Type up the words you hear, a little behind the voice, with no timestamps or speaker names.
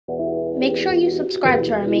make sure you subscribe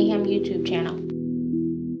to our Mayhem YouTube channel.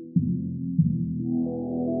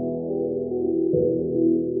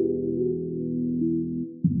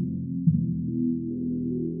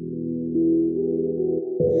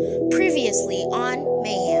 Previously on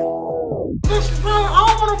Mayhem. Listen, bro, I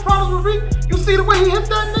don't want no problems with Reek. You see the way he hit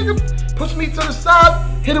that nigga? Push me to the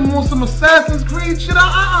side, hit him on some Assassin's Creed shit.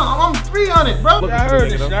 I'm 300, bro. Yeah, I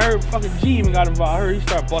heard this shit. I heard fucking G even got involved. I heard he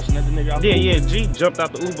started busting at the nigga. Yeah, G jumped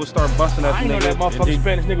out the Uber, started busting at the nigga. I didn't know that motherfucking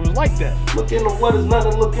Spanish nigga was like that. Look into what is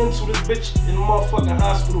nothing to look into. This bitch in the motherfucking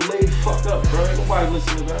hospital laid fucked up, bro. Ain't nobody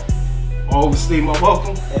listen to that. Overstay my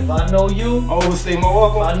welcome. If I know you, overstay my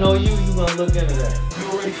welcome. If I know you gonna look into that. You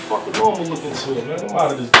already fucking normal looking to it, man. I'm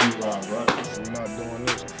out of this D-Rod, bro. I'm not doing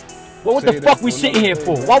this. Well, what the fuck we sitting here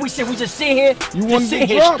for? Why we just sitting here? You wanted sitting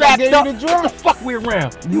the here drop, strapped I gave up. you the drop. What the fuck we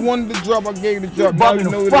around? You wanted the drop, I gave you the drop. You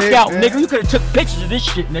bugging the fuck out, nigga. You could have took pictures of this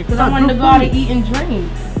shit, nigga. Cause I wanted to go out to eat and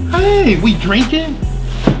drink. Hey, we drinking?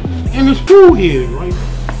 And there's food here, right?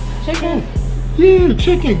 Chicken? Yeah,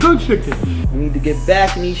 chicken, good chicken. We need to get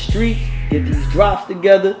back in these streets, get these drops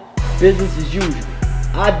together, business as usual.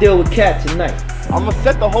 I deal with Cat tonight. I'ma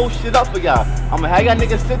set the whole shit up for y'all. I'ma have y'all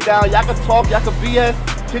niggas sit down, y'all can talk, y'all can BS,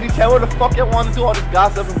 titty tell what the fuck y'all wanna do, all this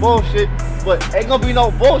gossip and bullshit, but ain't gonna be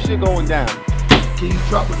no bullshit going down. Can you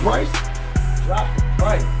drop the price? Drop the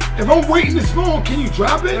price. If I'm waiting this long, can you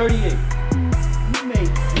drop it? 38. You made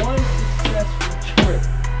one successful trip,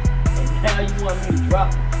 and now you want me to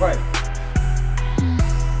drop the price.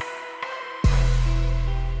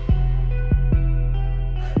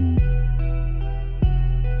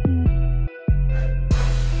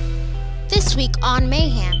 This week on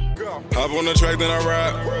Mayhem. Hop on the track, then I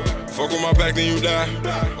ride. Fuck with my pack, then you die.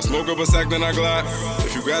 I smoke up a sack, then I glide.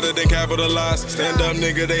 If you got it, then capitalize. Stand up,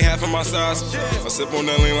 nigga, they half of my size. I sip on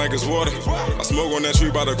that lean like it's water. I smoke on that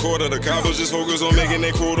tree by the quarter. The coppers just focus on making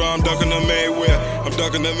their quota. I'm ducking the Mayweather. I'm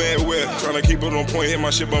ducking the Mayweather. Trying to keep it on point, hit my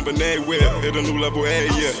shit bumping everywhere. Hit a new level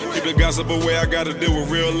every year. Keep the gossip away, I gotta deal with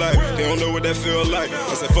real life. They don't know what that feel like.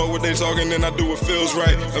 I said, fuck what they talking, then I do what feels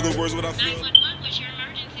right. Other words, what I feel. 911, what's your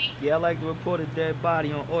emergency? Yeah, I like to report a dead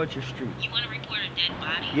body on Orchard Street. You want to report a dead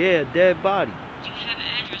body? Yeah, dead body. Do you have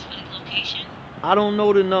an address for the location? I don't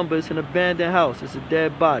know the number. It's an abandoned house. It's a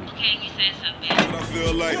dead body. Okay, you said something. I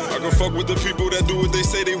feel like I can fuck with the people that do what they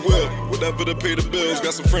say they will. Whatever to pay the bills.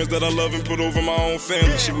 Got some friends that I love and put over my own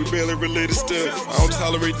family. Shit, we barely related still. I don't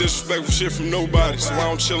tolerate disrespectful shit from nobody, so I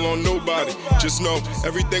don't chill on nobody. Just know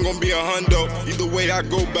everything gon' be a hundo. Either way I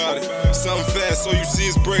go about it. Something fast, so you see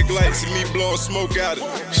it's brake lights and me blowing smoke at it.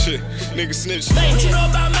 Shit, nigga snitch. What you know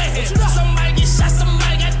about Mayhem? Somebody get shot,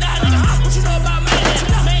 somebody got died. What you know about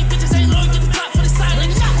Mayhem? Main bitches ain't loyal, get the clock for the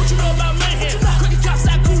silence. What you know about Mayhem? Crooked cops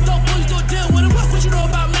out cool, dope boys do a deal with them. What you know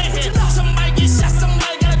about Mayhem? Somebody get shot,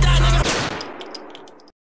 somebody gotta die, nigga.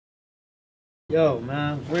 Yo,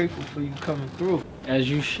 man, I'm grateful for you coming through. As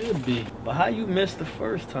you should be. But how you missed the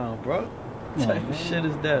first time, bro? What type of shit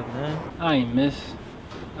is that, man? I ain't miss.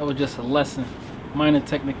 That was just a lesson. Minor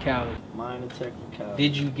technicality. Minor technicality.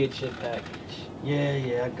 Did you get your package?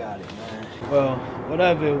 Yeah, I got it, man. Well,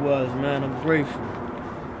 whatever it was, man, I'm grateful.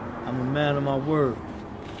 I'm a man of my word.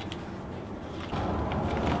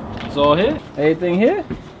 It's all here? Everything here?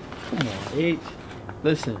 Come on, H.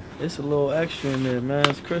 Listen, it's a little extra in there, man.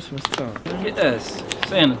 It's Christmas time. Yes,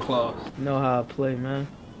 Santa Claus. You know how I play, man.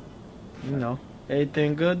 You know.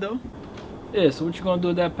 Everything good, though? Yeah, so what you gonna do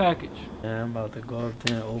with that package? Man, I'm about to go up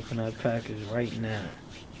there and open that package right now.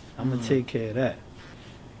 I'm gonna take care of that.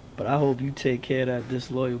 But I hope you take care of that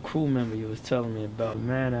disloyal crew member you was telling me about. The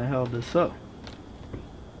man that held us up.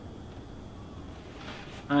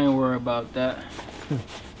 I ain't worried about that.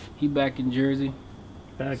 He back in Jersey.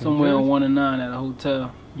 Back somewhere in on Jersey? 1 and 9 at a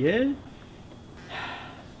hotel. Yeah? You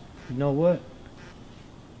know what?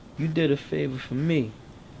 You did a favor for me.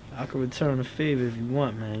 I can return a favor if you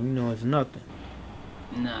want, man. You know it's nothing.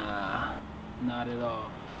 Nah, not at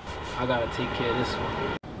all. I gotta take care of this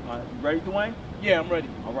one. All right, you ready, Dwayne? Yeah, I'm ready.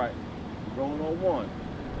 All right, rolling on 1,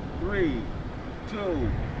 3, 2,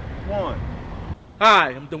 1. Hi,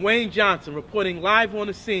 I'm Dwayne Johnson reporting live on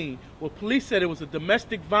the scene where police said it was a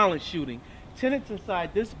domestic violence shooting. Tenants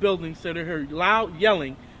inside this building said they heard loud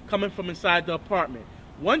yelling coming from inside the apartment.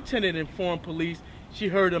 One tenant informed police she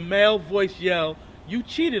heard a male voice yell, "You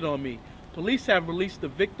cheated on me." Police have released the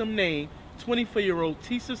victim name, 24-year-old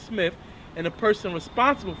Tisa Smith, and the person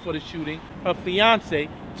responsible for the shooting, her fiance,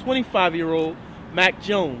 25-year-old Mac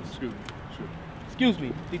Jones. Excuse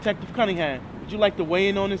me, Detective Cunningham, would you like to weigh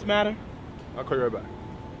in on this matter? I'll call you right back.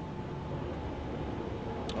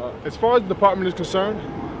 As far as the department is concerned,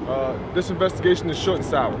 this investigation is short and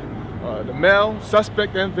sour. The male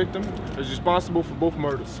suspect and victim is responsible for both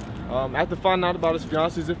murders. After finding out about his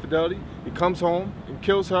fiance's infidelity, he comes home and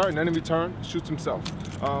kills her, and then in return, shoots himself.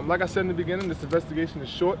 Like I said in the beginning, this investigation is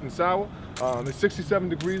short and sour. It's 67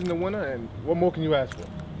 degrees in the winter, and what more can you ask for?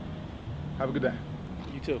 Have a good day.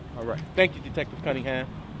 You too. All right. Thank you, Detective Cunningham.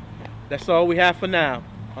 That's all we have for now.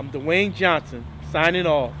 I'm Dwayne Johnson, signing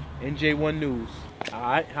off, NJ1 News. All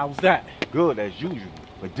right, how was that? Good, as usual.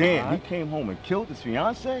 But damn, he came home and killed his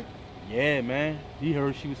fiance? Yeah, man. He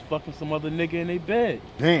heard she was fucking some other nigga in their bed.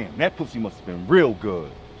 Damn, that pussy must have been real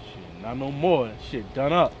good. Shit, not no more. That shit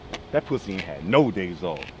done up. That pussy ain't had no days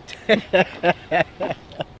off.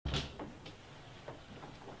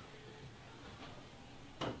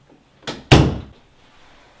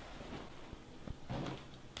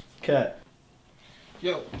 Cat.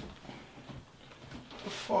 Yo. What the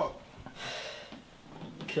fuck?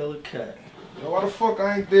 Kill a cat. Yo, why the fuck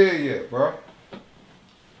I ain't there yet, bro?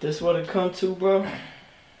 This what it come to, bro?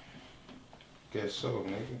 Guess so,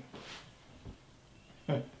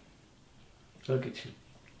 nigga. Look at you.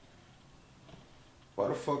 Why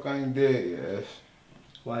the fuck I ain't dead yet, Ash?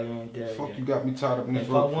 Why you ain't dead Fuck yet? you got me tied up in this If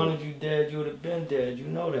I rope. wanted you dead, you would have been dead. You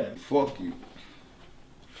know that. Fuck you.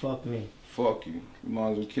 Fuck me. Fuck you. You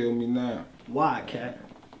might as well kill me now. Why, cat?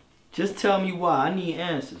 Just tell me why. I need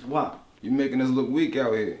answers. Why? You making us look weak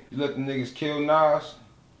out here. You let the niggas kill Nas.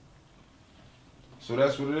 So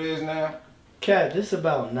that's what it is now? Cat, this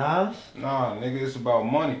about Nas? Nah, nigga, it's about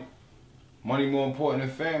money. Money more important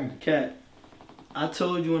than family. Cat, I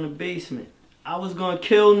told you in the basement. I was gonna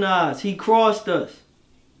kill Nas. He crossed us.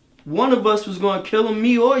 One of us was gonna kill him,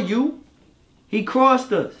 me or you. He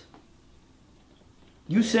crossed us.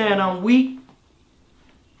 You saying I'm weak?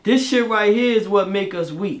 This shit right here is what make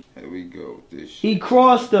us weak. Here we go with this shit. He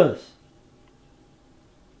crossed us.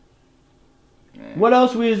 Man. What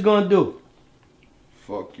else we was gonna do?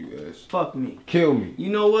 Fuck you, Ash. Fuck me. Kill me. You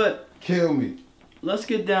know what? Kill me. Let's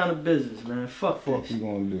get down to business, man. Fuck Fuck this. you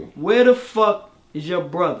gonna do? Where the fuck is your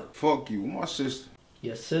brother? Fuck you. My sister.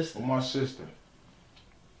 Your sister? With my sister.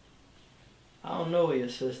 I don't know where your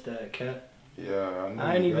sister at, Cat. Yeah, I know.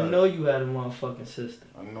 I didn't even know you had a motherfucking sister.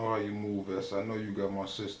 I know how you move, Ash. I know you got my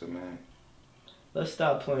sister, man. Let's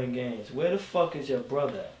stop playing games. Where the fuck is your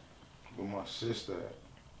brother at? With my sister at.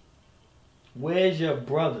 Where's your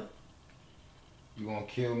brother? You gonna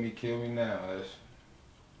kill me now, Ash.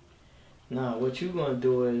 Nah, what you gonna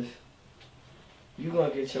do is, you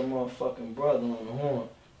gonna get your motherfucking brother on the horn.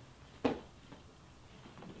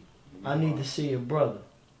 I need to see your brother.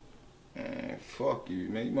 Man, fuck you,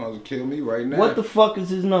 man. You might as well kill me right now. What the fuck is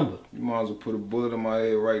his number? You might as well put a bullet in my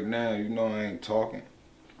head right now. You know I ain't talking.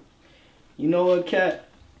 You know what, Cat?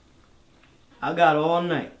 I got all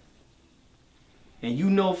night. And you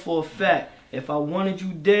know for a fact, if I wanted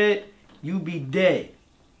you dead, you be dead.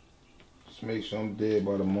 Just make sure I'm dead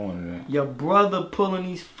by the morning, then. Your brother pulling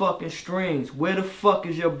these fucking strings. Where the fuck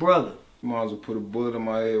is your brother? You might as well put a bullet in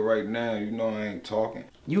my head right now. You know I ain't talking.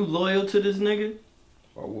 You loyal to this nigga?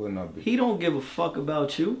 Why wouldn't I be? He don't give a fuck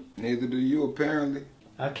about you. Neither do you, apparently.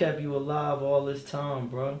 I kept you alive all this time,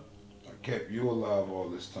 bro. I kept you alive all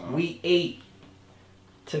this time. We ate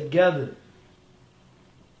together.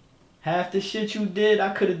 Half the shit you did,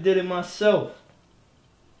 I could have did it myself.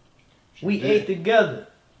 We ate together.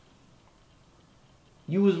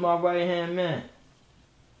 You was my right-hand man.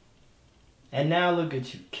 And now look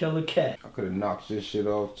at you, kill a cat. I could have knocked this shit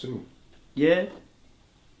off, too. Yeah?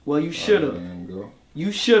 Well, you should have. There you go.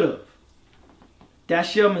 You should have.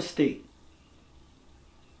 That's your mistake.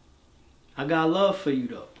 I got love for you,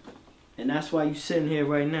 though. And that's why you sitting here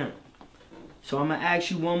right now. So I'm going to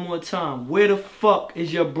ask you one more time. Where the fuck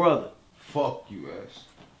is your brother? Fuck you, Ash.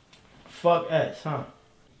 Fuck S, huh?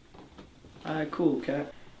 Alright, cool,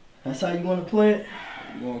 Cat. That's how you want to play it?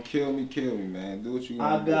 You want to kill me, man. Do what you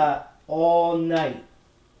want I to do. got all night.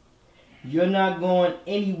 You're not going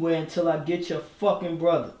anywhere until I get your fucking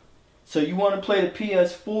brother. So you want to play the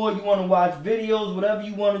PS4, you want to watch videos, whatever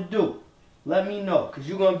you want to do. Let me know, because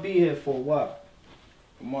you're going to be here for a while.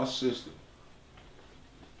 My sister.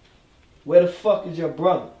 Where the fuck is your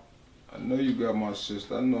brother? I know you got my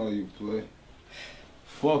sister. I know how you play.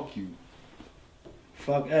 Fuck you.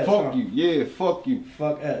 Fuck S, Fuck huh? you. Yeah, fuck you.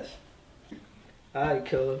 Fuck S. Alright,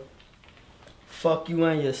 killer. Fuck you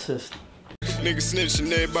and your sister. Niggas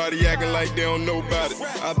snitching, everybody acting like they don't know about it.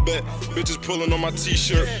 I bet bitches pulling on my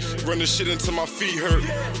t-shirt, running shit until my feet hurt.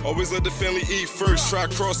 Always let the family eat first. Try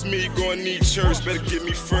cross me, gonna need church. Better get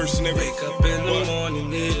me first, nigga. Wake up in the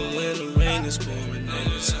morning, even when the rain is pouring.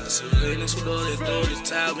 Niggas hustling, exploded through the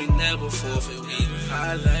tile. We never forfeit, we the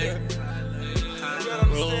highlight.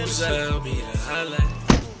 Rose, I'll be the highlight.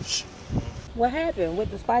 What happened?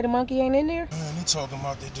 What, the spider monkey ain't in there? Man, they talking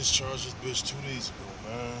about they discharged this bitch 2 days ago,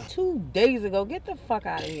 man. 2 days ago. Get the fuck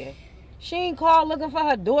out of here. She ain't called looking for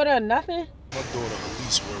her daughter or nothing? My daughter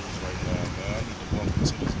police worries right now, man. I need to bump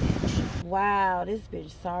into this bitch. Wow, this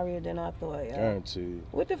bitch sorrier than I thought, yo. Guaranteed.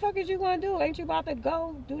 What the fuck is you gonna do? Ain't you about to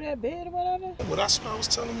go do that bid or whatever? Well, that's what I was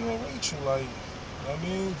telling you and Rachel. Like, I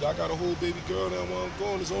mean, I got a whole baby girl now where I'm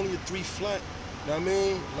going. There's only a 3 flat. You know what I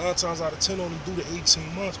mean? 9 times out of 10 only do the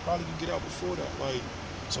 18 months. Probably can get out before that. Like,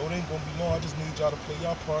 so it ain't gonna be long. I just need y'all to play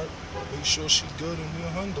your part. Make sure she's good and me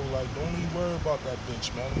a hundo. Like, don't even worry about that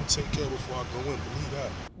bitch, man. Let me take care before I go in. Believe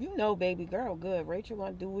that. You know baby girl good. Rachel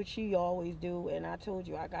gonna do what she always do, and I told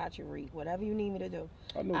you I got you, Reek. Whatever you need me to do.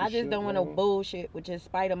 I just don't want no bullshit with just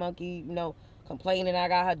spider monkey, you know, complaining I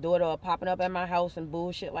got her daughter or popping up at my house and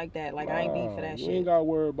bullshit like that. Like, I ain't beat for that shit. You ain't gotta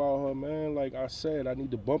worry about her, man. Like I said, I need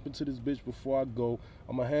to bump into this bitch before I go.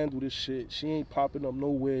 I'ma handle this shit. She ain't popping up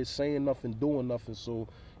nowhere, saying nothing, doing nothing. So, you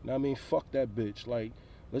know what I mean? Fuck that bitch. Like,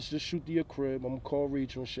 let's just shoot to your crib. I'm gonna call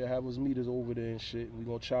Rachel and shit, have us meet us over there and shit. And we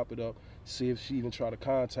gonna chop it up, see if she even try to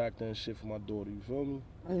contact her and shit for my daughter. You feel me?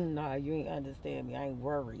 Nah, you ain't understand me. I ain't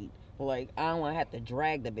worried. Like, I don't want to have to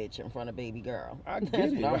drag the bitch in front of baby girl. I get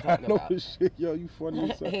That's it. what I'm talking I know about. this shit. Yo, you funny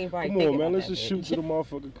as hell. Ain't Come on, man. Let's just shoot to the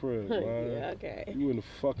motherfucking crib, man. Yeah, okay. You in the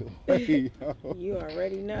fucking way, yo. You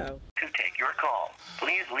already know. To take your call,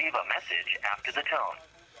 please leave a message after the tone.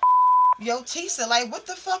 Yo, Tisa, like, what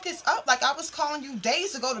the fuck is up? Like, I was calling you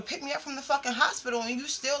days ago to pick me up from the fucking hospital, and you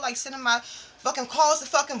still, like, sending my fucking calls to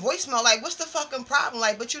fucking voicemail. Like, what's the fucking problem?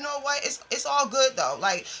 Like, but you know what? It's all good, though.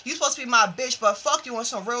 Like, you supposed to be my bitch, but fuck you on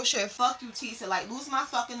some real shit. Fuck you, Tisa. Like, lose my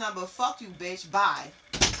fucking number. Fuck you, bitch. Bye.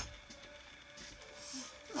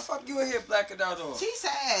 The fuck you in here blacking out on? Tisa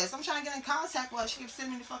ass. I'm trying to get in contact with her. She keeps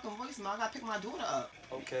sending me the fucking voicemail. I gotta pick my daughter up.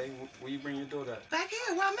 Okay, where you bring your daughter at? Back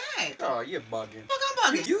here, where I'm at. Oh, you're bugging. Fuck,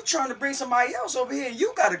 I'm bugging. You trying to bring somebody else over here and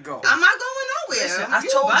you gotta go. I'm not going nowhere. Listen, I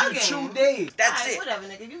told you 2 days. That's it. Whatever,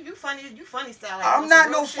 nigga. You funny style. Like, I'm not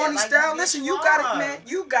no shit. funny Like, style. Listen, you gotta, man,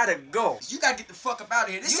 you gotta go. You gotta get the fuck up out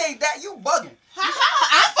of here. This ain't that. You bugging. How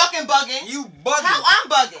I'm fucking bugging? You bugging. How I'm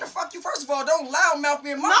bugging? Fuck you. First of all, don't loudmouth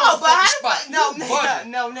me in my motherfucking spot. No, You nigga. bugging.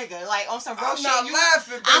 No, nigga. Like, on some real I'm shit. not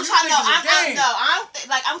laughing, bro. I'm You trying think it's a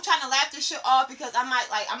game. I'm trying to laugh this shit off because I'm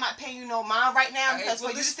not paying you no mind right now because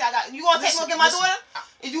well, for you to say I got. You gonna take me to get my daughter?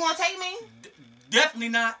 If you wanna take me? Definitely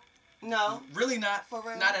not. No. Really not. For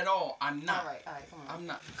real? Not at all. I'm not. All right, come on. I'm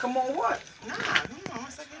not. Come on, what? Nah, come on,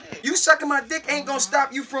 suck your dick. You sucking my dick ain't gonna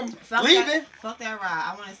stop you from leaving. Fuck that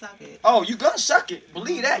ride. I wanna suck it. Oh, you gonna suck it.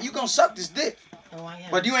 Believe that. You gonna suck this dick. Oh, I am.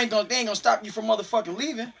 But they ain't gonna stop you from motherfucking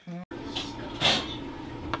leaving.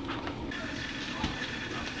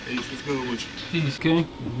 Hey, what's good with you? Peace, King.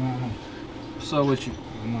 What's up with you?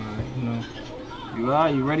 I'm alright, you know. You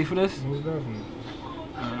alright? You ready for this? Most definitely.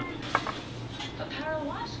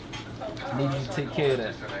 I need you to take care of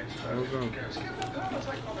that.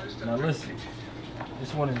 Now listen,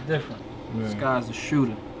 this one is different. Yeah. This guy's a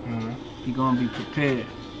shooter. He gonna be prepared.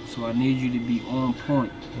 So I need you to be on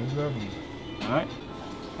point. Most definitely. Alright?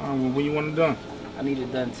 Well, when you want it done? I need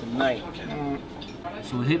it done tonight.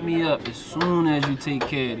 So hit me up as soon as you take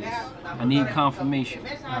care of this. I need confirmation.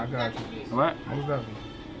 I got you. Alright? Most definitely.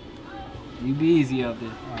 You be easy out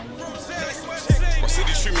there. My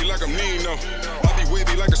city treat me like I'm Nino. I be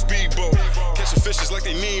wavy like a speedboat. Catching fishes like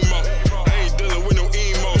they Nemo. I ain't dealing with no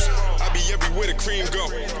emos. I be everywhere the cream go.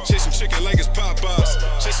 Chasing chicken like it's Popeyes.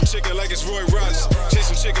 Chasing chicken like it's Roy Rogers.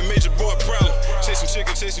 Chasing chicken major boy problem. Chasing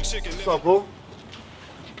chicken. What's up, boo?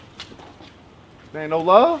 There ain't no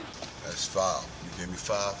love? That's 5. You gave me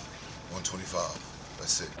 5, 125.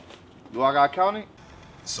 That's it. Do I got counting?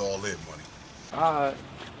 It's all in money. Alright.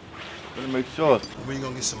 Let me make sure. When you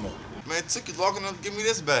gonna get some more? Man, it took you long enough to give me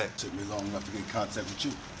this back. Took me long enough to get in contact with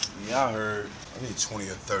you. Yeah, I heard. I need 20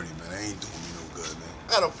 or 30, man. They ain't doing me no good, man.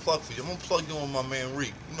 I got a plug for you. I'm gonna plug you on my man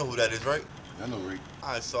Reek. You know who that is, right? I know Reek.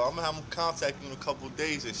 All right, so I'm gonna have him contact you in a couple of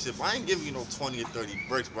days and shit. But I ain't giving you no 20 or 30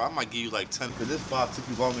 breaks, bro. I might give you like 10, because this 5 took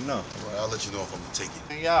you long enough. All right, I'll let you know if I'm gonna take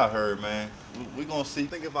it. Yeah, I heard, man. We gonna see.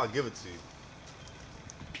 Think if I give it to you.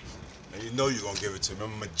 And you know you're gonna give it to me.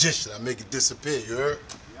 I'm a magician. I make it disappear, you heard?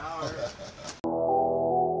 Yeah, I heard.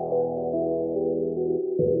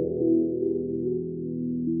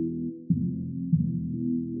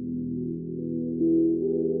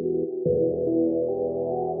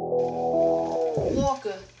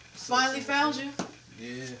 Walker, finally found you?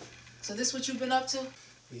 Yeah, So this what you've been up to?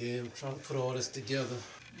 yeah, I'm trying to put all this together.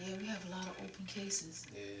 Yeah, we have a lot of open cases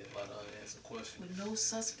Yeah, a lot of unanswered questions. with no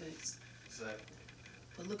suspects. Exactly.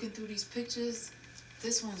 But looking through these pictures,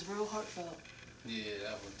 this one's real heartfelt. Yeah,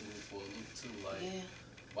 that one threw me for a loop too. Like, Yeah.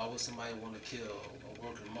 why would somebody want to kill a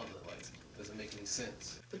working mother? Like, doesn't make any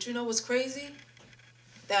sense. But you know what's crazy?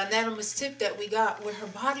 That anonymous tip that we got where her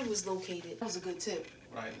body was located. That was a good tip.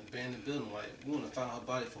 Right, an abandoned building. Like, we wouldn't have found her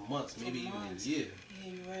body for months, maybe even a year.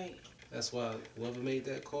 Yeah, you're right. That's why whoever made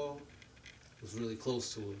that call was really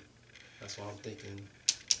close to her. That's why I'm thinking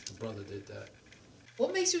the brother did that.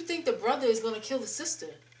 What makes you think the brother is gonna kill the sister?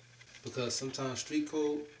 Because sometimes street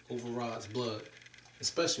code overrides blood,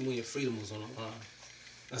 especially when your freedom was on the line.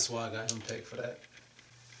 That's why I got him pegged for that.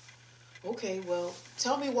 Okay, well,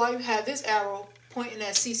 tell me why you had this arrow pointing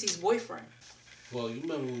at Cece's boyfriend. Well, you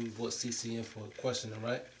remember when we brought Cece in for a questioning,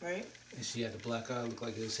 right? Right. And she had the black eye, looked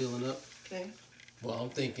like it was healing up. Okay. Well, I'm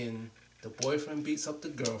thinking the boyfriend beats up the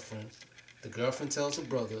girlfriend tells the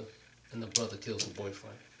brother, and the brother kills the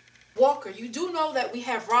boyfriend. Walker, you do know that we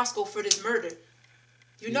have Roscoe for this murder.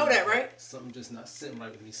 You know that, right? Something just not sitting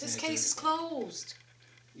right with me. This case is closed.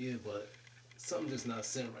 Yeah, but something just not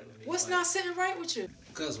sitting right with me. What's not sitting right with you?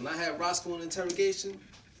 Because when I had Roscoe in interrogation,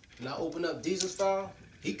 and I opened up Deeza's file,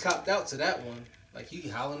 he copped out to that one. Like, he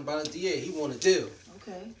hollering about a DA. He wanted jail.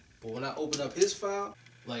 Okay. But when I opened up his file,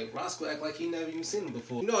 like, Roscoe act like he never even seen him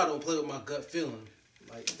before. You know I don't play with my gut feeling.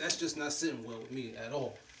 Like, that's just not sitting well with me at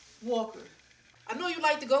all. Walker, I know you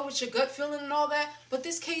like to go with your gut feeling and all that, but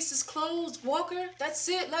this case is closed, Walker. That's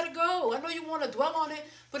it. Let it go. I know you want to dwell on it,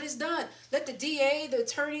 but it's done. Let the DA, the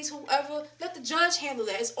attorneys, whoever, let the judge handle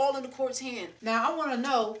that. It's all in the court's hand. Now, I want to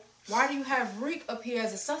know, why do you have Reek up here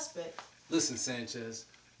as a suspect? Listen, Sanchez.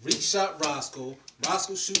 Reek shot Roscoe.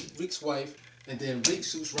 Roscoe shoot Reek's wife, and then Reek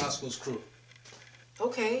shoots Roscoe's crew.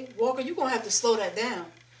 Okay, Walker, you're going to have to slow that down.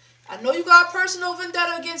 I know you got a personal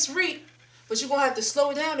vendetta against Reek, but you're going to have to slow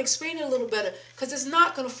it down and explain it a little better, because it's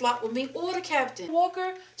not going to flop with me or the captain.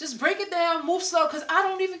 Walker, just break it down, move slow, because I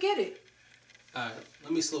don't even get it. All right,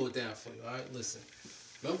 let me slow it down for you, all right? Listen.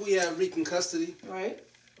 Remember we had Reek in custody? Right.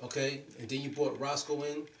 Okay, and then you brought Roscoe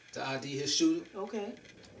in to ID his shooter? Okay.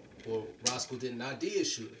 Well, Roscoe didn't ID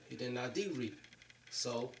his shooter. He didn't ID Reek.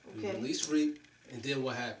 So, we released Reek, and then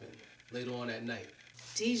what happened later on that night?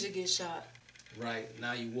 Deja gets shot. Right,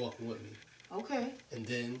 now you walking with me. Okay. And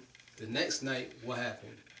then the next night, what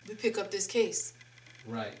happened? We pick up this case.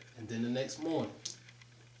 Right, and then the next morning.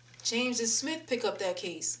 James and Smith pick up that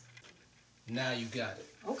case. Now you got it.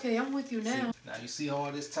 Okay, I'm with you now. See, now you see how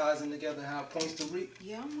all this ties in together and how it points to Reek?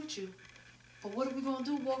 Yeah, I'm with you. But what are we going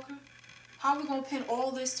to do, Walker? How are we going to pin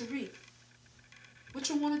all this to Reek? What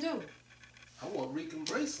you want to do? I want Reek and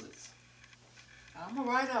bracelets. I'm going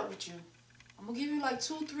to ride out with you. I'm going to give you like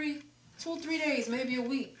 2 or 3 days, maybe a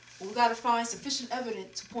week. But we got to find sufficient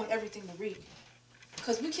evidence to point everything to Reek.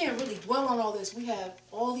 Because we can't really dwell on all this. We have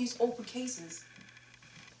all these open cases.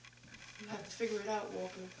 You have to figure it out,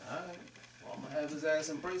 Walker. All right. Well, I'm going to have his ass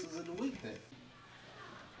in bracelets in the week then.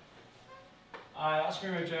 All right, I'll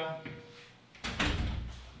scream at y'all.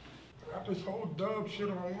 Got this whole dub shit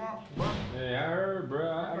on lock, bro. Hey, I heard,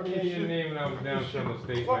 bro. I gave you a name when I was down Southern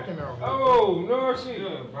State, fucking man. out. Oh, no shit.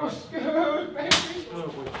 Good, bro. What's good, baby?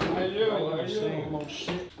 How you? How you? Same old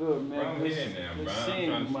shit. Good, man. Bro, I'm here now, bro. I'm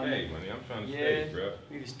trying to stay, man. I'm trying to stay, bro.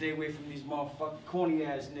 Need to stay away from these motherfucking corny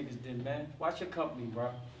ass niggas then, man. Watch your company, bro.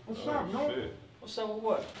 What's up, no? Shit. What's up with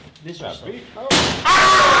what? This What's was up, beef. Oh.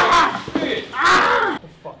 Ah! Shit. Ah! Shut the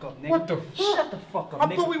fuck up, nigga. What the Shut the fuck up, I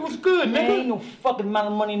nigga. thought we was good, nigga. Man, ain't no fucking amount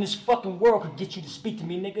of money in this fucking world could get you to speak to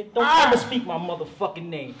me, nigga. Don't ever speak my motherfucking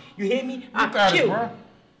name. You hear me? got it, bro.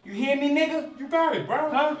 You hear me, nigga? You got it, bro.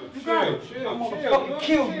 Huh? You got it. Chill, I'm gonna chill, fucking bro.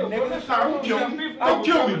 kill you, Chill, nigga. bro. That's how you kill me. Don't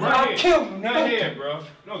kill me, bro. I'll kill you, Not nigga. here, bro.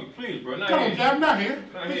 No, please, bro. Not Come here. on, Jab, not here.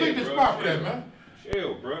 Not This here, ain't the bro. spot for Chill. that, man.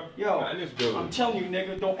 Chill, bro. Yo, Nah, let's go. I'm telling you,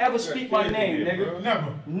 nigga, don't ever speak my kids name, in here, nigga. bro.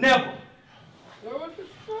 Never. Never. Yo, what the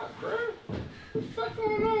fuck, bro? What the fuck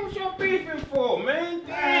going on with y'all beefing for, man?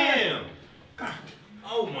 Damn. God.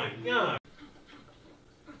 Oh my God.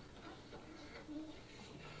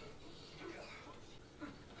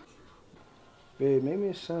 Babe, make me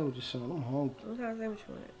a sandwich or something. I'm hungry. What kind of sandwich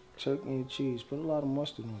you want? Turkey and cheese. Put a lot of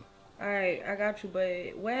mustard on it. Alright, I got you,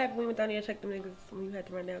 but what happened when we went down there and checked them niggas when you had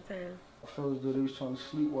to run downtown? I felt as though they was trying to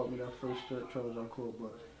sleepwalk me that first charge I caught,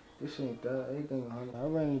 but this ain't that. Everything 100. I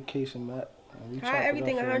ran in the case and Matt. And we How chopped it up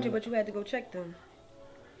everything for a 100, minute. but you had to go check them?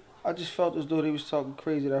 I just felt as though they was talking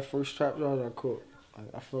crazy that first trap charge I caught.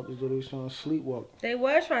 Like, I felt as though they was trying to sleepwalk. They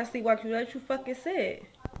was trying to sleepwalk you, that's what you fucking said.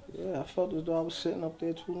 Yeah, I felt as though I was sitting up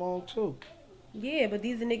there too long too. Yeah, but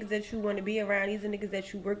these are niggas that you want to be around. These are niggas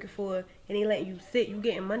that you working for, and they letting you sit, you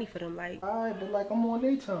getting money for them. Like, alright, but like I'm on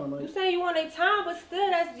their time. Like, you saying you on their time, but still,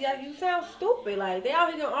 you sound stupid. Like, they out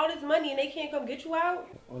here getting all this money and they can't come get you out.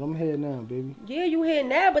 Well, I'm here now, baby. Yeah, you here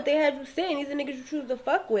now, but they had you sitting. These are niggas you choose to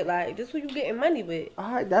fuck with. Like, this who you getting money with.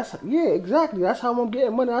 Alright, exactly. That's how I'm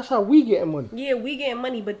getting money. That's how we getting money. Yeah, we getting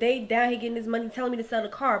money, but they down here getting this money, telling me to sell the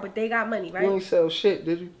car, but they got money, right? You ain't sell shit,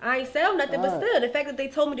 did you? I ain't sell nothing, but still, the fact that they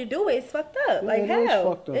told me to do it is fucked up. Yeah, like, it hell. is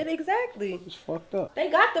fucked up. Exactly. It's fucked up. They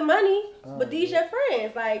got the money, but these your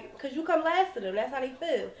friends, like, cause you come last to them. That's how they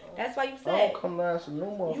feel. That's why you I say. don't come last to no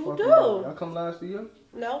motherfucker. You do. I come last to you?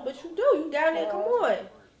 No, but you do. You down there. Come on.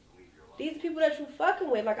 These people that you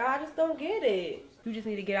fucking with, like, I just don't get it. You just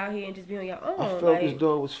need to get out here and just be on your own. I felt this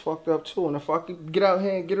dog was fucked up too, and if I could get out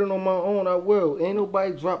here and get it on my own, I will. Ain't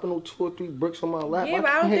nobody dropping no 2 or 3 bricks on my lap. Yeah, I but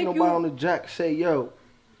I can't don't hit think nobody on the jack say, yo,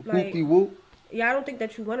 Like, whoopie whoop. Yeah, I don't think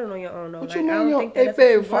that you want it on your own, though. What Like, you mean, I don't yo? think Hey, that's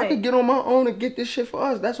babe, what if you I could get on my own and get this shit for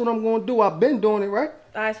us, that's what I'm gonna do. I've been doing it, right?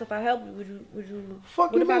 Alright, so if I help you, would you?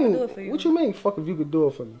 Fuck what you if I mean? could do it for you? What you mean? Fuck if you could do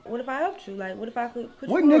it for me? What if I helped you? Like, what if I could put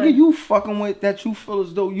What you nigga on? you fucking with that you feel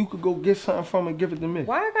as though you could go get something from and give it to me?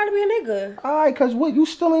 Why I gotta be a nigga? Alright, cause what? You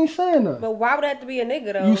still ain't saying nothing. But why would it have to be a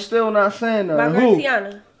nigga though? You still not saying My nothing. girl Who?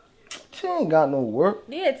 Tiana. She ain't got no work.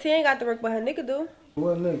 Yeah, T ain't got the work, but her nigga do.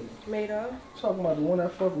 What nigga? Mado. Talking about the one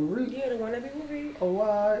that fuck with Reek? Yeah, the one that be with Reek. Oh,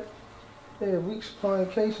 alright. Yeah, Reek supplying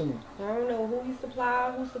case of me. I don't know who supply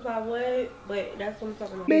what, but that's what I'm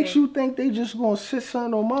talking about. Makes you think they just gonna sit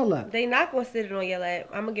something on my lap. They not gonna sit it on your lap.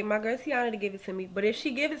 I'm gonna get my girl Tiana to give it to me. But if she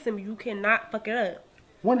give it to me, you cannot fuck it up.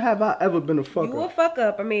 When have I ever been a fucker? You a fuck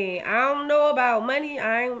up. I mean, I don't know about money.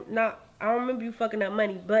 I don't remember you fucking up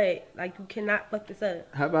money, but like you cannot fuck this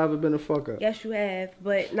up. Have I ever been a fucker? Yes, you have,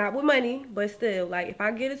 but not with money. But still, like if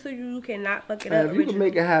I get it to you, you cannot fuck it up. If you can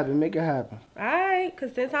make it happen, make it happen. Alright,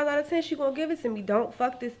 cause 10 times out of 10 she gonna give it to me. Don't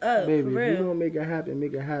fuck this up, Baby, for real. if you gonna make it happen,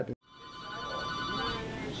 make it happen.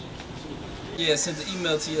 Yeah, sent the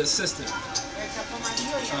email to your assistant.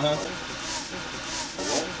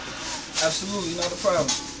 Absolutely, not a problem.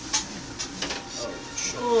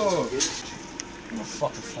 Sure. I'm a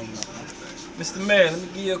fucking phone up, man. Mr. Mayor, let me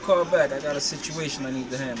give you a call back. I got a situation I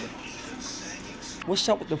need to handle. What's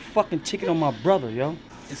up with the fucking ticket on my brother, yo?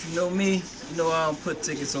 If you know me, you know I don't put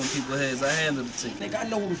tickets on people's heads. I handle the ticket. Nigga, I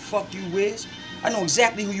know who the fuck you is. I know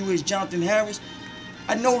exactly who you is, Jonathan Harris.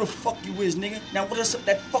 I know who the fuck you is, nigga. Now what is up with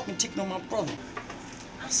that fucking ticket on my brother?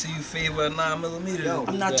 I see you favor a 9mm. Yo,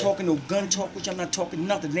 I'm not talking no gun talk with you. I'm not talking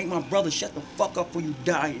nothing. It ain't my brother. Shut the fuck up before you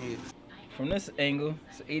die here. From this angle,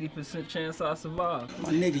 it's an 80% chance I'll survive.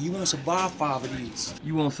 My nigga, you won't survive 5 of these.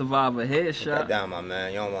 You won't survive a headshot. Put that down, my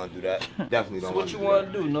man. You don't want to do that. Definitely don't So want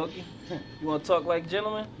to do that. what you want to do, Noki? You want to talk like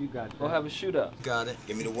gentlemen? You got that. Go have a shootout. Got it.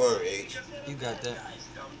 Give me the word, H. You got that.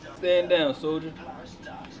 Stand down, soldier.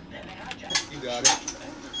 You got it.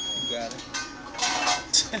 You got it.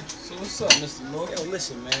 So what's up, Mr. Noki? Yo,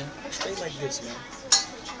 listen, man. Stay like this, man.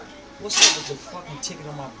 What's up with the fucking ticket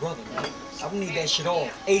on my brother, man? I need that shit off.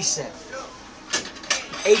 ASAP.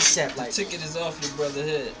 ASAP, like. The ticket is off your brother's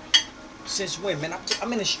head. Since when, man?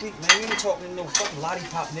 I'm in the street, man. You ain't talking to no fucking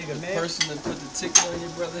lollipop nigga, man. The person that put the ticket on your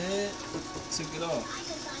brother's head took it off.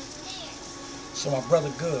 So my brother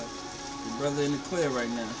good. Your brother in the clear right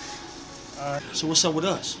now. Alright. So what's up with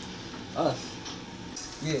us? Us?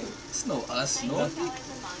 Yeah, it's no us, no.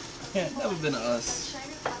 Never been a us.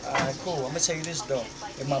 Alright, cool. I'm gonna tell you this though.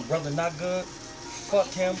 If my brother not good, fuck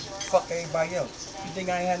him, fuck everybody else. You think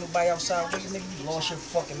I ain't had nobody outside with you, nigga? You lost your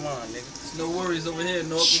fucking mind, nigga. There's no worries over here,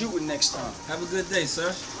 no. Shoot it next time. Have a good day, sir.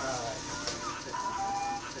 Alright.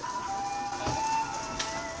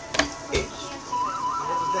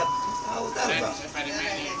 How was that about?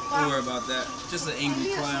 Don't worry about that. Just an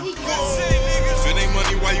angry clown. If it ain't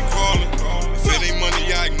money, why you calling? If it ain't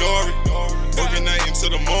money, I ignore it. Working night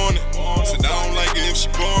into the morning. Said I don't like it if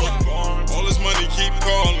she boring. All this money keep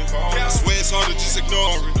calling. I swear it's hard to just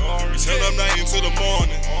ignore it. We turn up night into the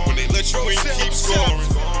morning. When they let you in, you keep scoring.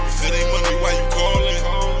 If it ain't money, why you calling?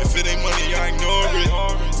 If it ain't money, I ignore it.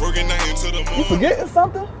 Working night into the morning. You forgetting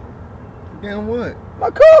something? Forgetting what?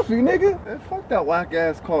 My coffee, nigga. Man, fuck that whack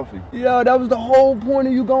ass coffee. Yo, that was the whole point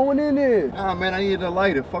of you going in there. Nah, man, I needed a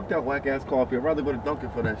lighter. Fuck that whack ass coffee. I'd rather go to Dunkin'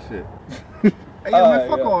 for that shit. Hey, yo, man,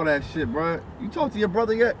 fuck all that shit, bro. You talked to your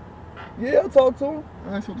brother yet? Yeah, I talked to him.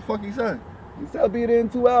 Alright, so what the fuck he said? He said I'll be there in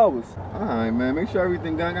 2 hours. Alright, man, make sure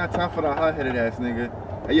everything done. I got time for that hot-headed ass nigga.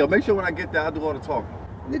 Hey, yo, make sure when I get there, I do all the talking.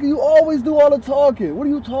 Nigga, you always do all the talking. What are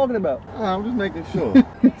you talking about? I'm just making sure.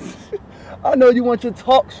 I know you want your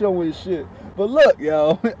talk show and shit. But look,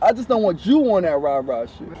 yo, I just don't want you on that rah-rah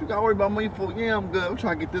shit. You gotta worry about money for, yeah, I'm good. I'm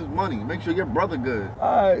trying to get this money. Make sure your brother good.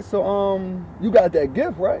 Alright, so, you got that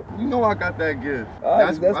gift, right? You know I got that gift.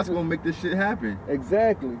 Right, that's gonna make this shit happen.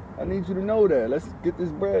 Exactly. I need you to know that. Let's get this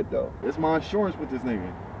bread, though. It's my insurance with this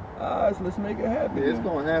nigga. Alright, so let's make it happen. Yeah, it's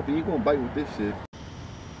gonna happen. You gonna bite with this shit.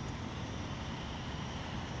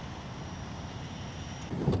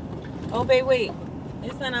 Oh, babe, wait.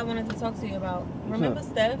 It's something I wanted to talk to you about. Remember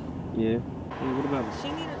Steph? Yeah. Hey, what about it?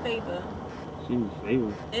 She need a favor. She needs a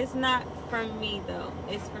favor? It's not from me, though.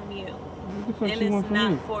 It's from you. What the fuck and she it's want from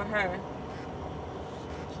not me? for her.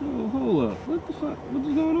 So, hold up. What the fuck? What's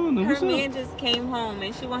going on there? Her man just came home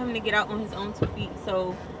and she want him to get out on his own 2 feet.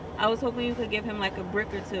 So I was hoping you could give him like a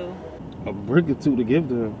brick or two. A brick or two to give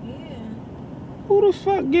to him? Yeah. Who the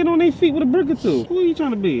fuck get on their feet with a brick or two? Who are you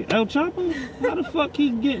trying to be? El Chapo? How the fuck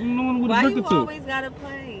he getting on with a brick or two? Why you always gotta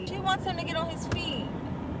play? She wants him to get on his feet.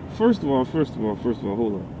 First of all,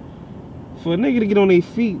 hold up. For a nigga to get on their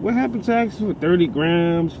feet, what happened to asking for 30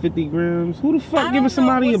 grams, 50 grams? Who the fuck giving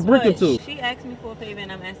somebody a brick or two? She asked me for a favor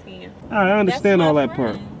and I'm asking you. I understand all that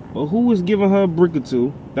part. But who is giving her a brick or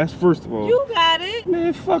two? That's first of all. You got it.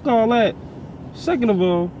 Man, fuck all that. Second of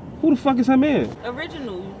all, who the fuck is her man?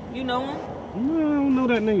 Original. You know him? No, I don't know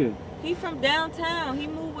that nigga. He from downtown. He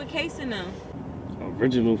moved with Case and them.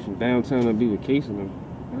 Original from downtown to be with Case and them.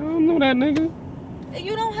 I don't know that nigga.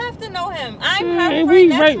 You don't have to know him. I'm her and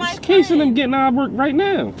friend. That's my friend. Case and them getting our work right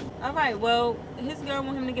now. All right, well, his girl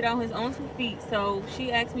want him to get on his own 2 feet, so she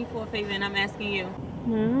asked me for a favor, and I'm asking you.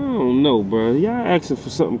 Man, I don't know, bro. Y'all asking for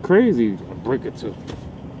something crazy, a brick or two.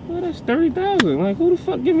 Well, that's 30,000. Like, who the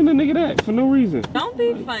fuck giving a nigga that for no reason? Don't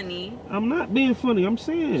be funny. I'm not being funny. I'm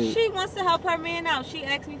saying. She wants to help her man out. She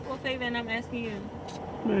asked me for a favor, and I'm asking you.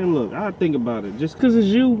 Man, look, I think about it. Just because it's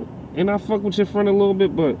you, and I fuck with your friend a little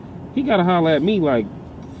bit, but he gotta holler at me like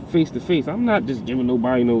face to face. I'm not just giving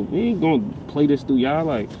nobody no. We ain't gonna play this through y'all.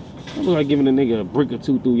 Like, I'm like giving a nigga a brick or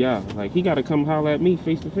two through y'all. Like, he gotta come holler at me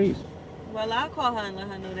face to face. Well, I'll call her and let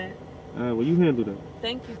her know that. Alright, well, you handle that.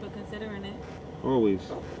 Thank you for considering it. Always.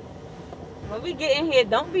 When we get in here,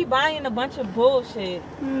 don't be buying a bunch of bullshit.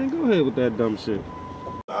 Man, go ahead with that dumb shit.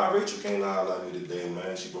 Nah, Rachel came to holler at me today,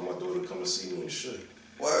 man. She brought my daughter to come and see me and shit.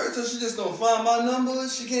 Word, so she just don't find my number,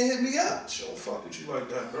 she can't hit me up. She don't fuck with you like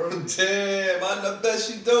that, bro. Damn, I bet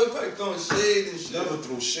she do. Probably throwing shade and shit. Never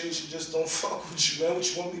throw shade, she just don't fuck with you, man.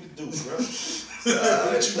 What you want me to do, bro?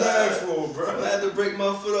 What you mad for, bro? I had to break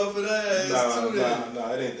my foot off of that ass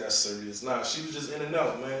Nah, it ain't that serious. Nah, she was just in and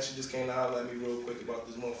out, man. She just came to holler at me real quick about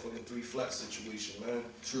this motherfucking 3 flat situation, man.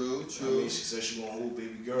 True. I mean, she said she gonna hold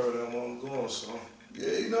baby girl, and I'm going, so.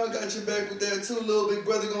 Yeah, you know I got your back with that too. Little big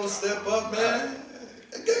brother gonna step up, man.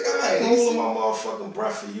 I ain't holding my motherfucking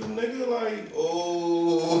breath for you, nigga. Like,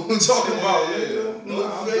 oh, what you talking about, nigga? No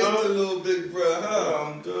faith, little big bro, huh? Yeah,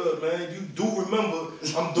 I'm good, man. You do remember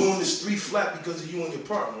I'm doing this 3 flat because of you and your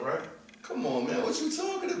partner, right? Come on, man. What you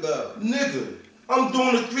talking about? Nigga, I'm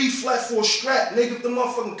doing a 3 flat for a strap, nigga. If the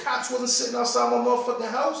motherfucking cops wasn't sitting outside my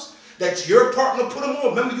motherfucking house, that your partner put them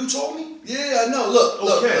on. Remember you told me? Yeah, I know. Look,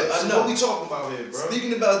 I I know. know. What we talking about here, bro?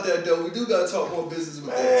 Speaking about that, though, we do gotta talk more business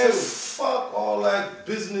with that, too. Fuck all that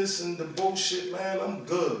business and the bullshit, man. I'm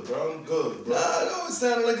good, bro. I'm good, bro. Nah, no, it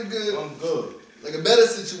sounded like a good... I'm good. Like a better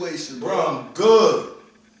situation, bro. Bro, I'm good.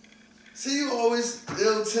 See, you always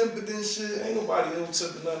ill-tempered and shit. Ain't nobody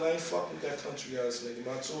ill-tempered, nothing. I ain't fucking with that country ass nigga,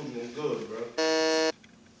 man. I told you I'm good, bro.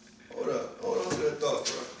 Hold on to that thought,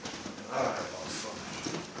 bro. Alright, motherfucker.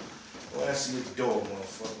 Well, I see your door,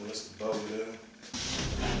 motherfucker. Mr. Bowie there.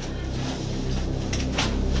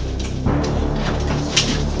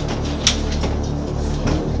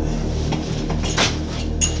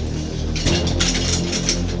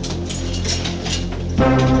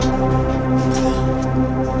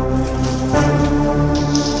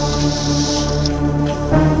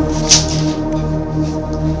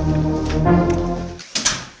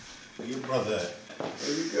 Where your brother at?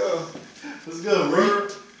 There you go. What's good, bro?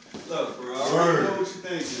 Look, bro, I already know what you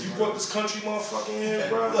thinking. You brought this country motherfucker in here,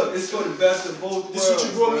 bro? Look, it's for the best of both worlds. This what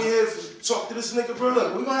you brought me here for? Talk to this nigga, bro?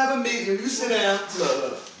 Look, we're gonna have a meeting. You sit down.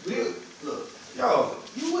 Look. Yo,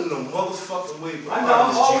 you in no motherfucking way, bro. I know,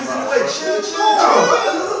 I'm always in the way.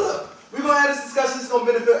 Chill. We're gonna have this discussion. It's gonna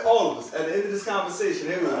benefit all of us. At the end of this conversation,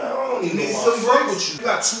 here we go. I don't You need need some some break breaks. with you. You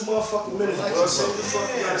got 2 motherfucking minutes, bro. Say what the fuck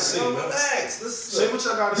you gotta say, man. Relax. Say what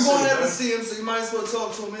y'all gotta say, You won't have to man. see him, so you might as well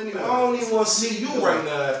talk to him anyway. I don't even want to see you right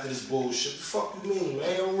now after this bullshit. The fuck you mean, man?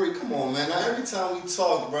 Hey, yo, Rick, come on, man. Now, every time we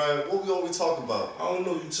talk, bro, what we always talk about? I don't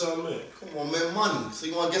know. You tell me. Come on, man, money. So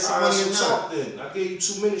you want to get some Alright, money or so not? talk then. I gave you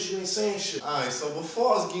 2 minutes. You ain't saying shit. All right, so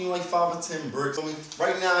before I was giving you like 5 or 10 bricks, I mean,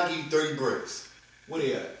 right now I give you 30 bricks. Where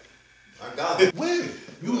they at? I got it. Where?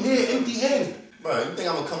 You here empty-handed. Bro, you think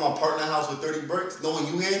I'm gonna come my partner house with 30 bricks knowing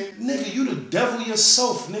you here? Nigga, you the devil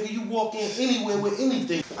yourself. Nigga, you walk in anywhere with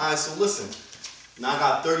anything. Alright, so listen. Now I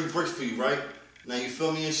got 30 bricks for you, right? Now you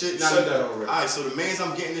feel me and shit? Now Said that already. Alright, so the man's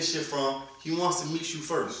I'm getting this shit from, he wants to meet you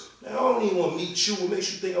first. Man, I don't even want to meet you. What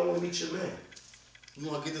makes you think I want to meet your man? You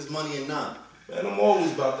want to get this money or not? Man, I'm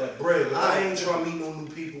always about that bread, but I ain't trying to meet no new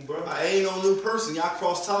people, bro. I ain't no new person. Y'all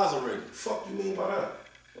crossed ties already. Fuck you mean by that?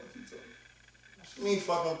 What you mean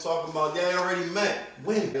fuck I'm talking about? They already met.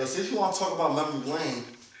 When? Yo, since you want to talk about memory lane,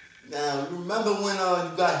 now remember when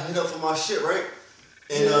you got hit up for my shit, right?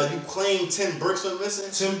 And you claimed 10 bricks went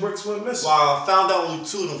missing? 10 bricks went missing. Well, I found out only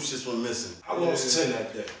 2 of them shits went missing. I lost 10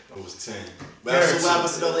 that day. It was 10. But so what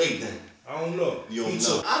happened to the other 8 then? I don't know. You don't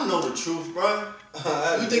know. I know the truth, bro.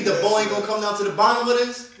 You think the boy ain't gonna come down to the bottom of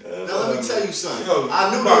this? Now let me tell you something. Yo,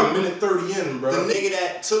 I knew about a minute 30 in, bro. The nigga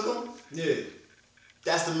that took him, yeah,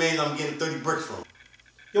 that's the man I'm getting 30 bricks from.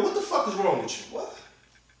 Yo, what the fuck is wrong with you? What?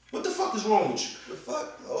 What the fuck is wrong with you? The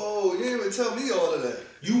fuck? Oh, you didn't even tell me all of that.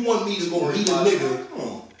 You want me to go meet a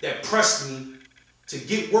nigga that pressed me to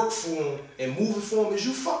get work for him and move it for him? Is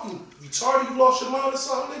you fucking retarded? You lost your mind or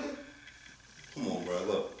something, nigga? Come on, bro,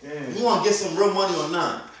 look. Damn. You want to get some real money or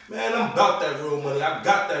not? Man, I'm about that real money. I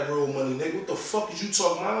got that real money, nigga. What the fuck is you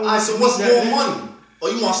talking about? Alright, so what's more money? Or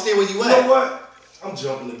you want to stay where you at? You know what? I'm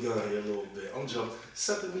jumping the gun here a little bit. I'm jumping.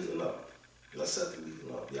 Set the meeting up. Let's set the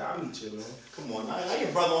meeting up. Yeah, I'll meet you, man. Come on, now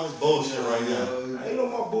your brother on his bullshit right now. I ain't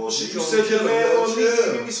on my bullshit. You said your man gonna meet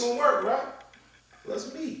me, give me some work, right?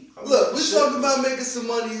 Let's meet. Look, we talking about making some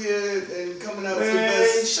money here and coming out to the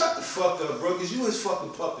best. Man, shut the fuck up, bro, because you his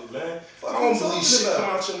fucking puppet, man. I don't believe shit come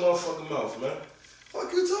out your motherfucking mouth, man.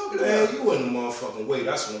 Fuck you talking about? Man, you in the motherfucking way.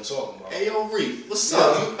 That's what I'm talking about. Hey, yo, Reed, what's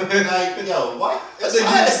up? Like, yo, what? I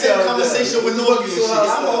had the same conversation with Norky and shit.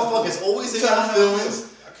 Y'all motherfuckers always in y'all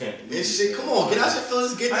feelings. I can't. This shit, come on, get out your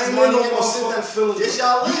feelings, get this I ain't money, no and go sit down. feelings. This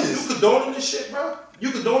y'all is. You condoning this shit, bro?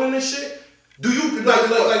 You condoning this shit? Do you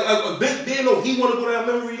like Big Dan know he want to go down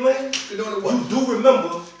memory lane? You do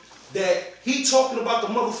remember that he talking about the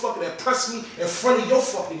motherfucker that pressed me in front of your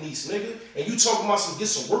fucking niece, nigga, and you talking about get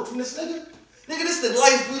some work from this nigga? Nigga, this is the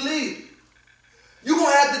life we lead. You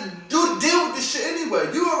gonna have to deal with this shit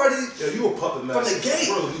anyway. You already you a puppet man. From the gate.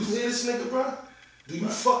 Bro, you hear this nigga, bro? Do you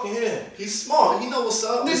fucking hear him? He's smart. He know what's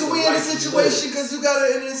up. Nigga, we in this situation because you got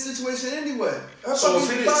to in this situation anyway. So if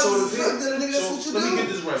it is, let me get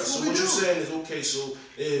this right. So what you saying is okay. So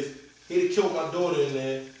if he'd have killed my daughter in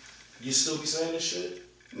there, you still be saying this shit?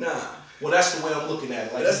 Nah. Well, that's the way I'm looking at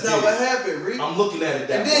it. Like that's not what happened, Reed. I'm looking at it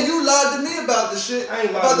that way. And then you lied to me about the shit. I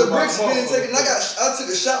ain't lied about to the bricks being taken. I took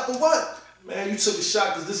a shot for what? Man, you took a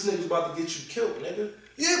shot because this nigga's about to get you killed, nigga.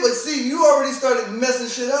 Yeah, but see, you already started messing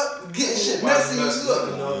shit up, getting shit messy.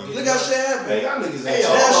 Look how shit happened. Hey, y'all niggas ain't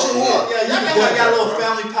y'all got a little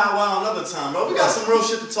family powwow another time, bro. We got some real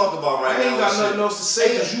shit to talk about right now. I ain't got nothing else to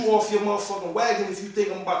say because you off your motherfucking wagon if you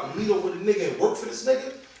think I'm about to meet up with a nigga and work for this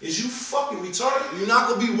nigga. Is you fucking retarded? You're not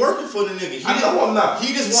gonna be working for the nigga. I know I'm not.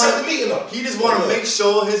 He just set the meeting up. He just want to make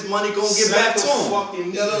sure his money gonna get back to him.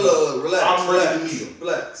 Fucking relax. I'm ready to meet him.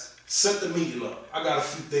 Relax. Set the meeting up. I got a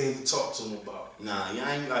few things to talk to him about. Nah, y'all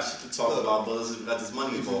ain't got shit to talk about, but we got this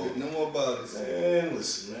money involved. No more about it. Man,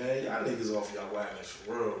 listen, man. Y'all niggas off y'all wagons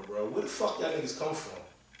for real, bro. Where the fuck y'all niggas come from?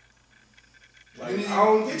 Like, I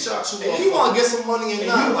don't get y'all too much. Hey, you want to get some money and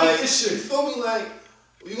not, you like, this shit. You feel me? Like,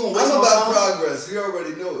 you gonna waste I'm my about time? progress. You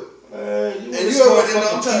already know it. Man, and you already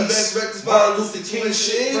know I'm trying to rectify this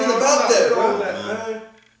situation. It ain't about that, bro. Man.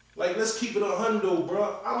 Like, let's keep it a hundo,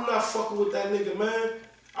 bro. I'm not fucking with that nigga, man.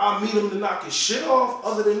 I'll meet him to knock his shit off.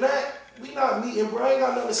 Other than that, we not meeting, bro. I ain't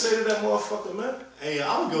got nothing to say to that motherfucker, man. Hey,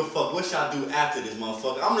 I don't give a fuck what y'all do after this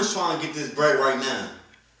motherfucker. I'm just trying to get this bread right now.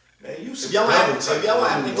 Man, you if y'all have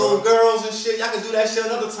to go girls and shit, y'all can do that shit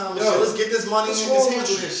another time. Yo, let's get this money and just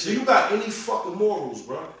handle this shit. You got any fucking morals,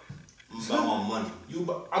 bro? I'm about my money.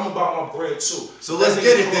 I'm about my bread too. So let's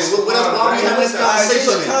get it then. Why we having this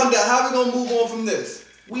conversation? Calm down. How we gonna move on from this?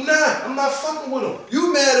 We not. I'm not fucking with him.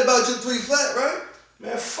 You mad about your 3 flat, right?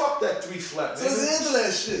 Man, fuck that 3 flat, so let's handle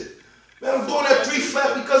that shit. Man, I'm doing that 3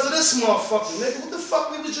 flat because of this motherfucker, nigga. What the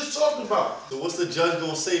fuck we was just talking about? So what's the judge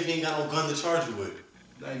gonna say if he ain't got no gun to charge you with?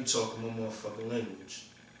 Now you talking my motherfucking language.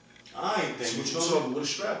 I ain't thinking. So what you talking with a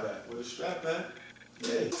strap at? With a strap at?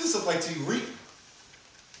 Yeah. What's this look like to you, Reek?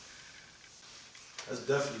 That's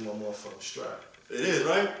definitely my motherfucking strap. It is,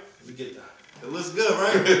 right? Let me get that. It looks good,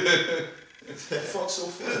 right? Fuck so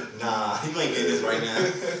funny. Nah, you ain't getting this right now.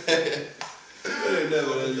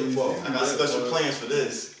 I got special plans for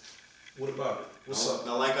this. What about it? What's up?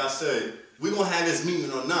 Now, like I said, we gonna have this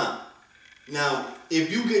meeting or not. Now,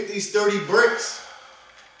 if you get these 30 bricks,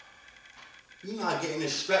 You not getting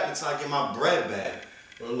this strap until I get my bread back.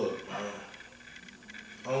 Bro, look, man.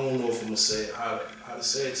 I don't know if I'm gonna say it, how to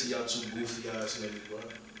say it to y'all two goofy ass niggas, bro.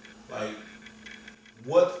 Like,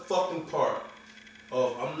 what fucking part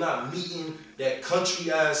of I'm not meeting that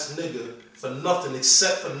country ass nigga for nothing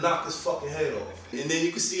except for knock his fucking head off? And then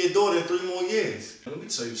you can see your daughter in 3 more years. Let me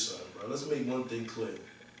tell you something, bro. Let's make one thing clear.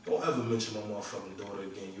 Don't ever mention my motherfucking daughter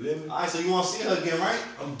again, you hear me? Alright, so you wanna see her again, right?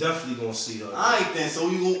 I'm definitely gonna see her again. Alright then, so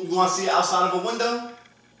you wanna see her outside of a window?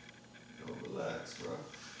 Yo, relax, bro.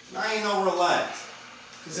 I ain't no relax.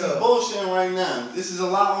 Cause you're bullshitting right now. This is a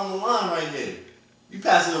lot on the line right here. You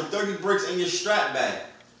passing them 30 bricks in your strap bag.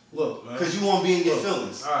 Look, man. Cause you wanna be in your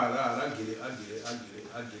feelings. Alright, I get it.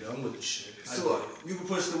 I'm with the shit. So you can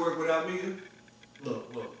push the work without me?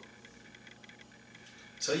 Look.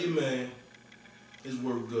 Tell your man his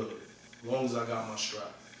work good. As long as I got my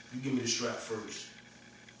strap. You give me the strap first.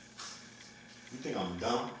 You think I'm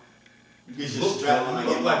dumb? You get You your look strap dumb. when I You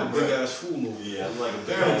get look like my a big bread. ass fool over here. Yeah, I'm like a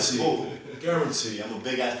big ass fool. Guarantee. I'm a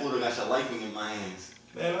big ass fool that got your life in my hands.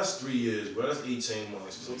 Man, that's 3 years, bro. That's 18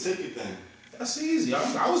 months. So take your thing. That's easy.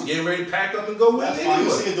 I was getting ready to pack up and go with That's it fine.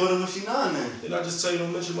 anyway. You see your daughter when she 9 then. Did I just tell you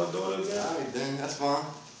don't mention my daughter again? Alright then, that's fine.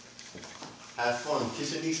 Have fun.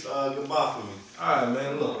 Kiss your niece goodbye for me. Alright,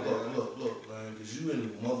 man. Look, man. Because you in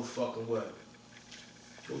the motherfucking way.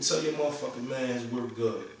 Go tell your motherfucking man his work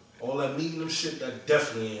good. All that meeting them shit, that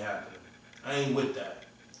definitely ain't happening. I ain't with that.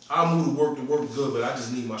 I'll move to work good, but I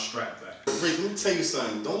just need my strap back. Rick, let me tell you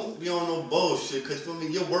something. Don't be on no bullshit, cause for me,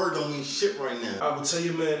 your word don't mean shit right now. I will tell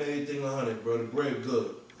your man everything 100, bro. The bread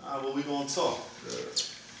good. Alright, well, we gonna talk. Good.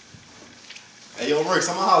 Hey, yo, Rick,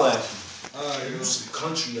 I'ma holla at you. You some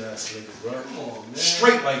country ass nigga, bro. Come on, man.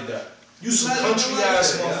 Straight like that. You some country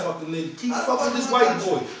ass motherfucking nigga. Keep fucking this white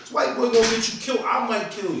boy. This white boy gonna get you killed. I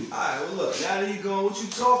might kill you. Alright, well look, now that you going, what you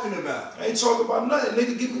talking about? I ain't talking about nothing,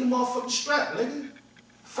 nigga. Give me the motherfucking strap, nigga.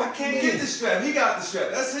 I can't get the strap. He got the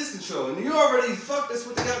strap. That's his control. And you already fucked us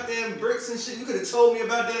with the goddamn bricks and shit. You could have told me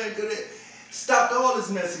about that and could have stopped all this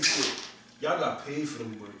messy shit. Y'all got paid for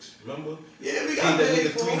them bricks, remember? Yeah, we got paid paid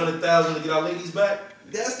that nigga $300,000 to get our ladies back.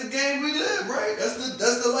 That's the game we live, right? That's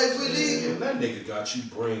the life we live. That nigga got you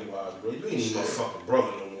brainwashed, bro. You ain't even my fucking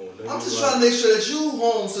brother no more. Nigga. I'm just trying to make sure that you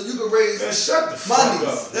home so you can raise shut the my fuck niece.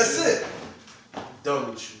 up. That's it. Done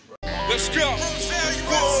with you, bro. Let's go.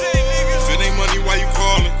 If it ain't money, why you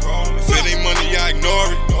calling? If it ain't money, I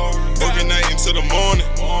ignore it. Working night into the morning.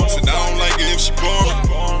 Said I don't like it if she boring.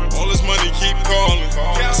 All this money keep calling.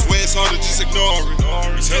 I swear it's hard to just ignore it.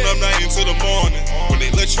 We turn up night into the morning. When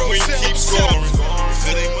they let you in, you keep scoring. If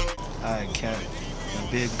it ain't money. Alright, Cat.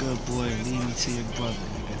 Now be a good boy and lead me to your brother,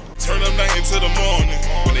 nigga. Turn up night into the morning.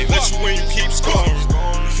 When they let you in, you keep scoring.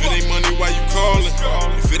 If it ain't money, why you calling?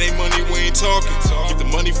 If it ain't money, we ain't talking. Keep the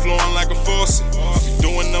money flowing like a faucet. I be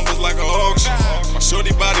doing numbers like an auction. My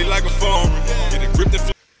shorty body like a foreign. Get a grip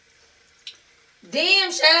that.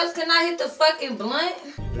 Damn, Shells, can I hit the fucking blunt?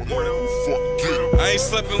 I ain't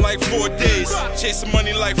slept in like 4 days. Chasing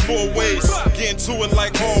money like 4 ways. Getting to it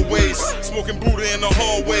like always. Smoking Buddha in the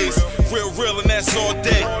hallways. Real, and that's all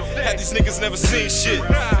day. Had these niggas never seen shit.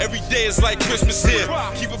 Every day is like Christmas here.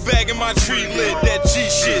 Keep a bag in my tree lid. That G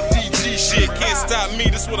shit, DG shit. Can't stop me,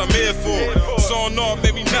 that's what I'm here for. Sawing off,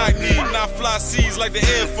 made me knock knee. Not fly C's like the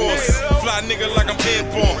Air Force. Fly nigga like I'm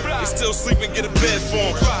airborne. They still sleeping, get a bed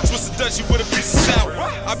for 'em. Twist a Dutchie with a piece of towel.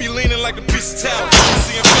 I be leaning like the piece of towel.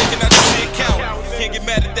 See him faking, I just see a count. Can't get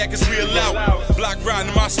mad at that cause we allowed. Block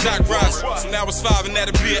riding, my stock rise. So now it's 5 and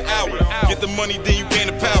that'll be an hour. Get the money, then you gain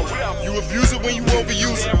the power. You abuse it when you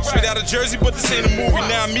overuse it. Straight out of Jersey, but this ain't a movie.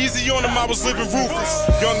 Now I'm easy on them, I was living ruthless.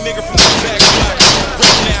 Young nigga from the back block.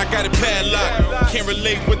 Right now I got it padlocked. Can't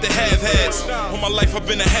relate with the have-hads. All my life I've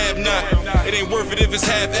been a have-not. It ain't worth it if it's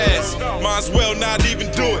half-ass. Might as well not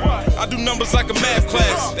even do it. I do numbers like a math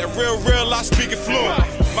class. That real, I speak it fluent.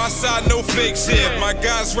 My side, no fakes here. My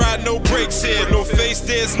guys ride, no brakes here. No face,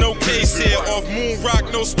 there's no case here. Off moon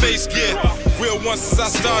rock, no space gear. Real one since I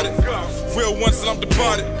started. Real one since I'm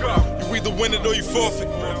departed. You either win it or you forfeit.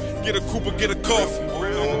 Get a Cooper, get a coffee.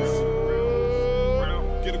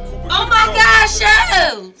 Oh my gosh,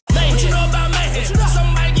 Shells!